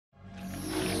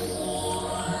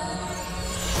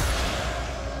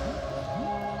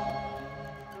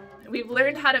we've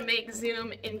learned how to make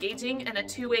Zoom engaging and a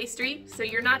two-way street, so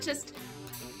you're not just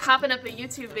popping up a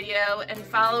YouTube video and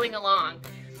following along.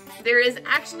 There is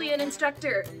actually an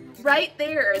instructor right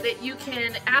there that you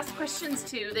can ask questions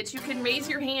to, that you can raise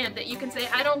your hand, that you can say,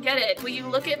 I don't get it, will you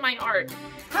look at my art?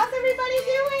 How's everybody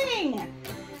doing?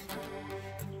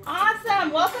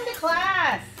 Awesome, welcome to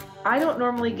class. I don't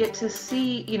normally get to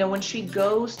see, when she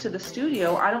goes to the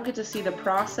studio, I don't get to see the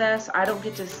process. I don't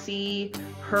get to see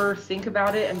her think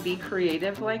about it and be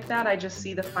creative like that. I just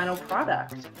see the final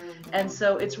product. And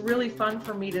so it's really fun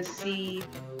for me to see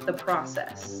the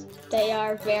process. They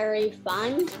are very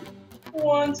fun.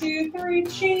 1, 2, 3,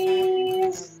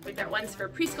 cheese. We've got ones for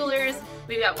preschoolers,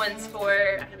 we've got ones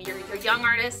for your young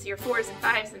artists, your 4s and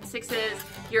 5s and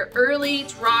 6s, your early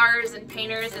drawers and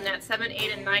painters in that 7,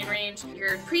 8, and 9 range,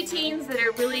 your preteens that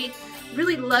are really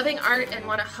loving art and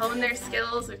want to hone their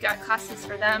skills. We've got classes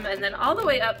for them, and then all the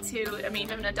way up to,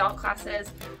 even adult classes.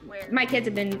 Where my kids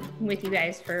have been with you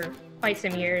guys for quite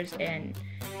some years and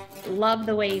love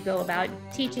the way you go about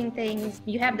teaching things.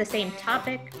 You have the same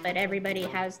topic, but everybody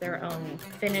has their own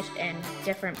finished and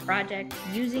different project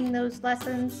using those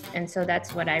lessons. And so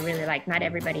that's what I really like. Not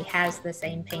everybody has the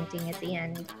same painting at the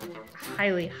end.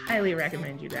 Highly, highly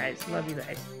recommend you guys. Love you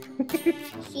guys.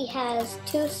 She has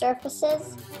 2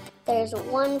 surfaces. There's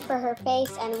one for her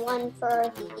face and one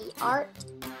for the art.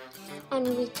 And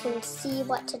we can see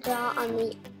what to draw on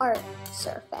the art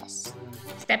surface.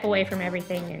 Step away from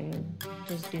everything and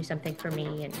just do something for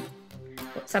me and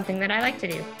something that I like to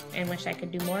do and wish I could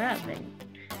do more of. And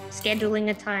scheduling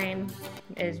a time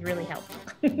is really helpful.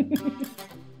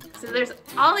 So there's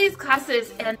all these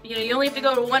classes, and you only have to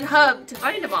go to one hub to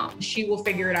find them all. She will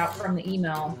figure it out from the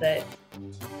email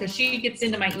because she gets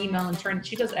into my email and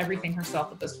she does everything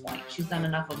herself at this point. She's done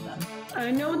enough of them.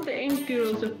 I know with the ink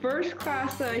doodles, the first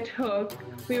class that I took,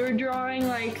 we were drawing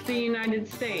like the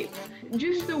United States.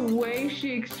 Just the way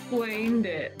she explained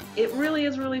it. It really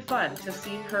is really fun to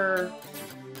see her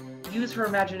use her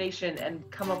imagination and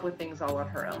come up with things all on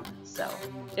her own. So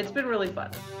it's been really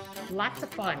fun. Lots of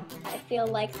fun. I feel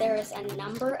like there is a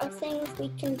number of things we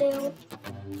can do.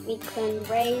 We can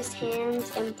raise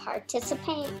hands and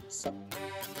participate,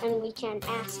 and we can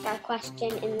ask our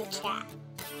question in the chat.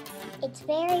 It's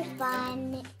very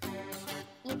fun.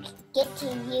 You get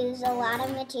to use a lot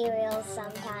of materials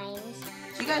sometimes.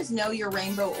 Do you guys know your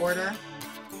rainbow order?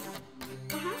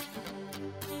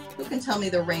 Who can tell me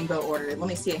the rainbow order? Let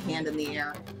me see a hand in the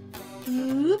air.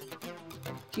 Do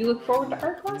you look forward to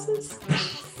art classes?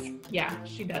 Yeah,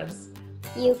 she does.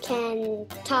 You can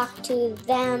talk to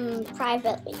them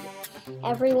privately.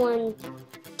 Everyone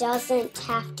doesn't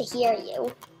have to hear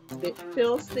you. It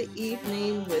fills the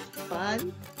evening with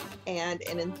fun and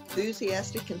an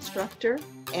enthusiastic instructor,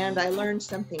 and I learn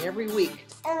something every week.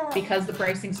 Because the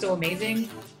pricing's so amazing,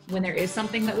 when there is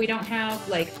something that we don't have,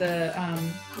 like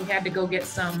we had to go get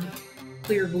some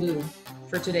clear glue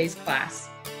for today's class.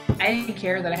 I didn't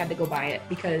care that I had to go buy it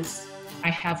because I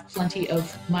have plenty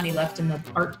of money left in the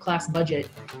art class budget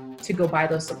to go buy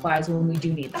those supplies when we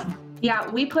do need them. Yeah,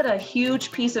 we put a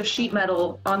huge piece of sheet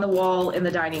metal on the wall in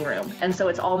the dining room, and so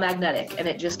it's all magnetic,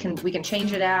 and we can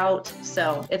change it out,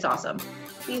 so it's awesome.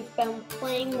 We've been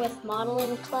playing with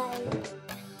modeling clay,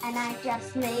 and I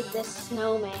just made this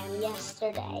snowman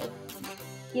yesterday.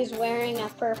 He's wearing a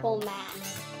purple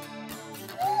mask.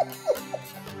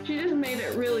 She just made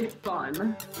it really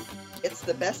fun. It's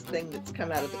the best thing that's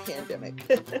come out of the pandemic.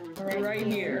 Right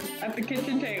here at the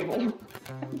kitchen table.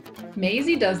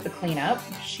 Maisie does the cleanup.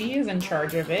 She is in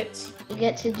charge of it. You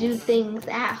get to do things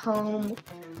at home,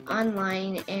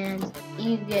 online, and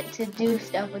you get to do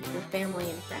stuff with your family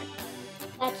and friends.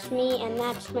 That's me, and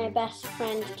that's my best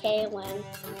friend, Kaylin.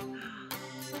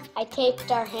 I taped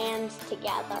our hands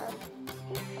together.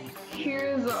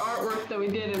 Here's the artwork that we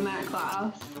did in that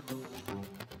class.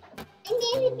 And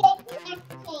then we make an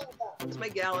rectangle. It's my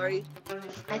gallery.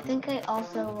 I think I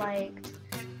also liked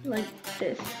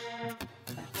this.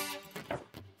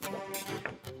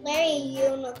 Larry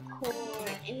unicorn,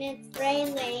 and it's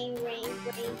rainbow.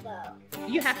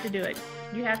 You have to do it.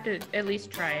 You have to at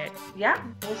least try it. Yeah,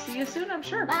 we'll see you soon, I'm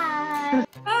sure. Bye.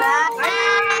 Bye.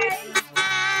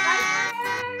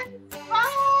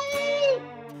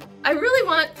 I really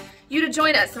want you to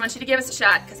join us. I want you to give us a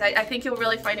shot, because I think you'll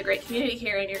really find a great community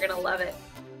here and you're going to love it.